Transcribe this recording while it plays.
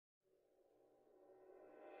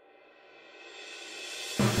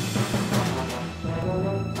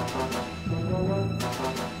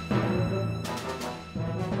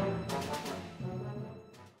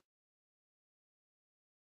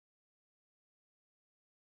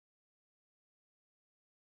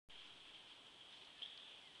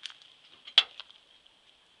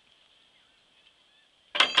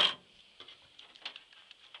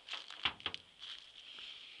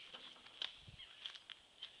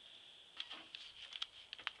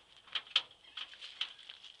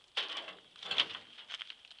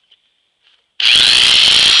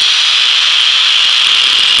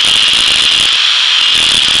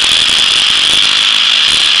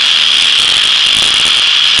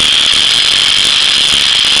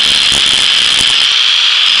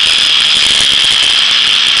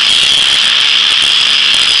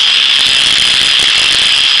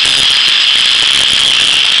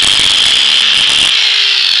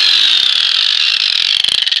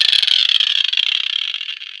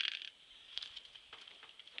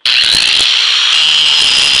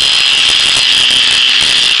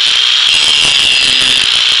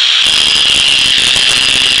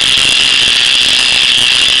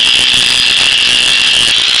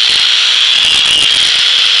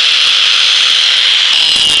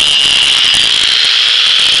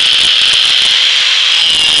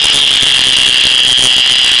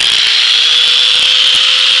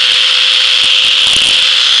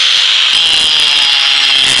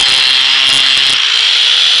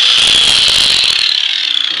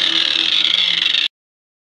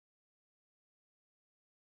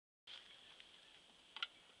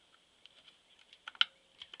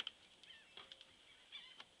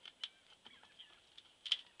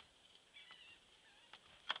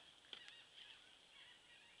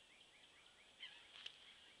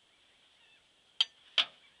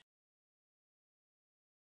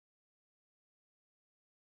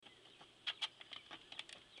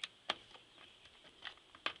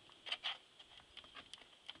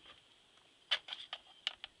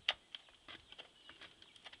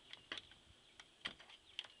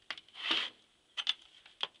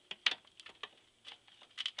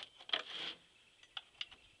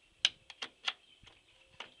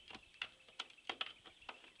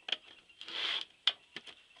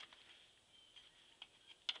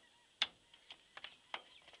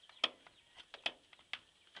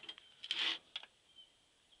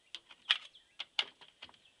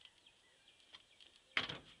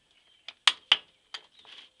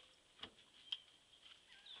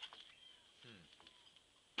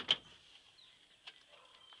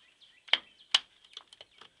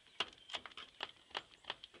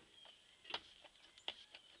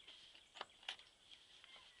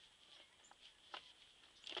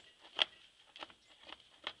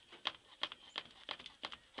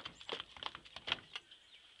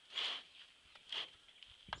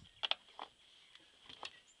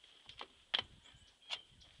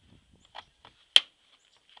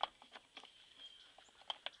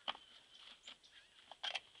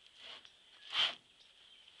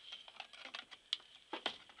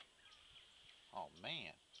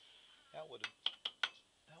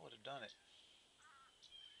have done it.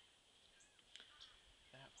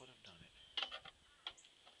 That would have done it.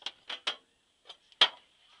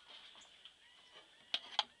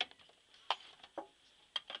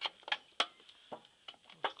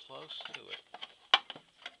 It was close to it.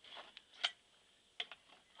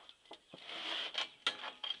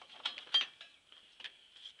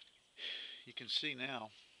 You can see now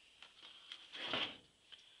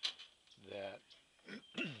that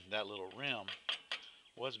that little rim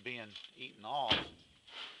was being eaten off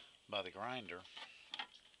by the grinder.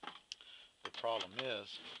 The problem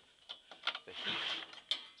is the heat.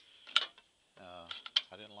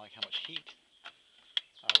 I didn't like how much heat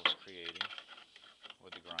I was creating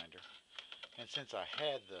with the grinder. And since I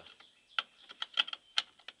had the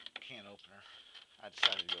can opener, I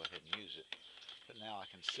decided to go ahead and use it. But now I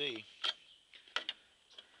can see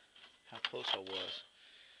how close I was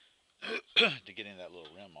to getting that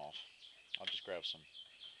little rim off. I'll just grab some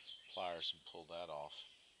pliers and pull that off.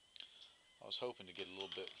 I was hoping to get a little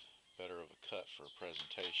bit better of a cut for a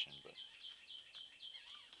presentation, but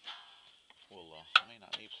I may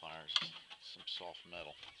not need pliers. It's some soft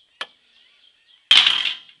metal,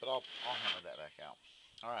 but I'll hammer that back out.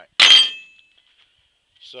 All right.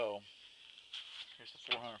 So here's the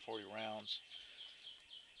 440 rounds.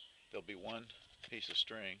 There'll be one piece of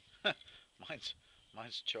string.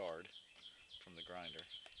 mine's charred from the grinder,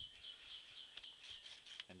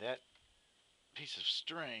 and that piece of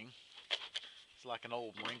string is like an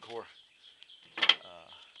old Marine Corps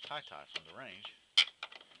tie from the range.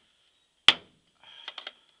 Of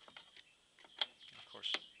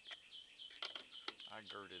course, I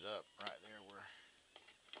girded up right there where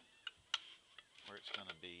it's going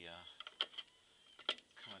to be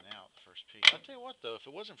coming out, the first piece. I'll tell you what though, if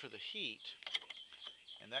it wasn't for the heat,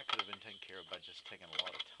 and that could have been taken care of by just taking a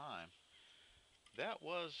lot of time, that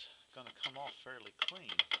was going to come off fairly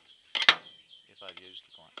clean if I'd used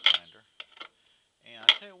the grinder. And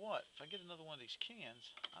I tell you what, if I get another one of these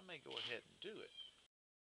cans, I may go ahead and do it.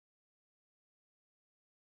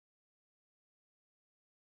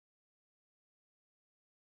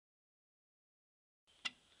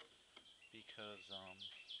 Because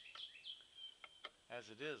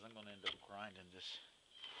as it is, I'm going to end up grinding this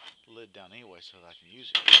lid down anyway so that I can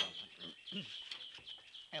use it for something.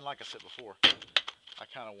 And like I said before, I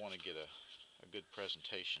kind of want to get a good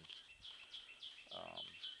presentation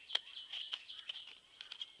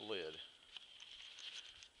lid.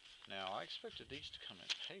 Now, I expected these to come in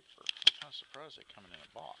paper. I'm kind of surprised they come in a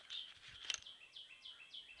box.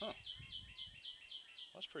 Huh.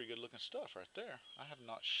 That's pretty good looking stuff right there. I have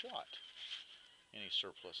not shot any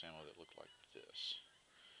surplus ammo that looked like this.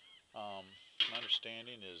 My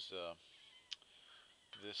understanding is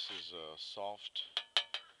this is a soft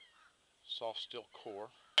steel core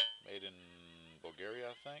made in Bulgaria,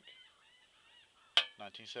 I think.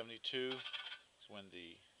 1972 is when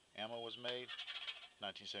the ammo was made.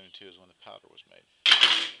 1972 is when the powder was made.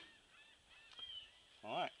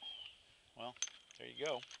 Alright, well, there you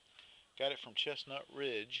go. Got it from Chestnut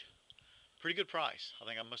Ridge. Pretty good price. I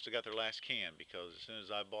think I must have got their last can, because as soon as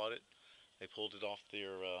I bought it, they pulled it off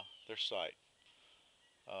their site.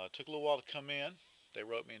 Took a little while to come in. They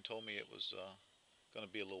wrote me and told me it was going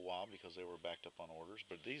to be a little while because they were backed up on orders.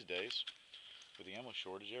 But these days, with the ammo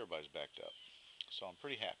shortage, everybody's backed up. So I'm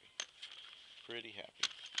pretty happy. Pretty happy.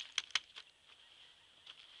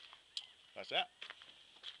 That's that.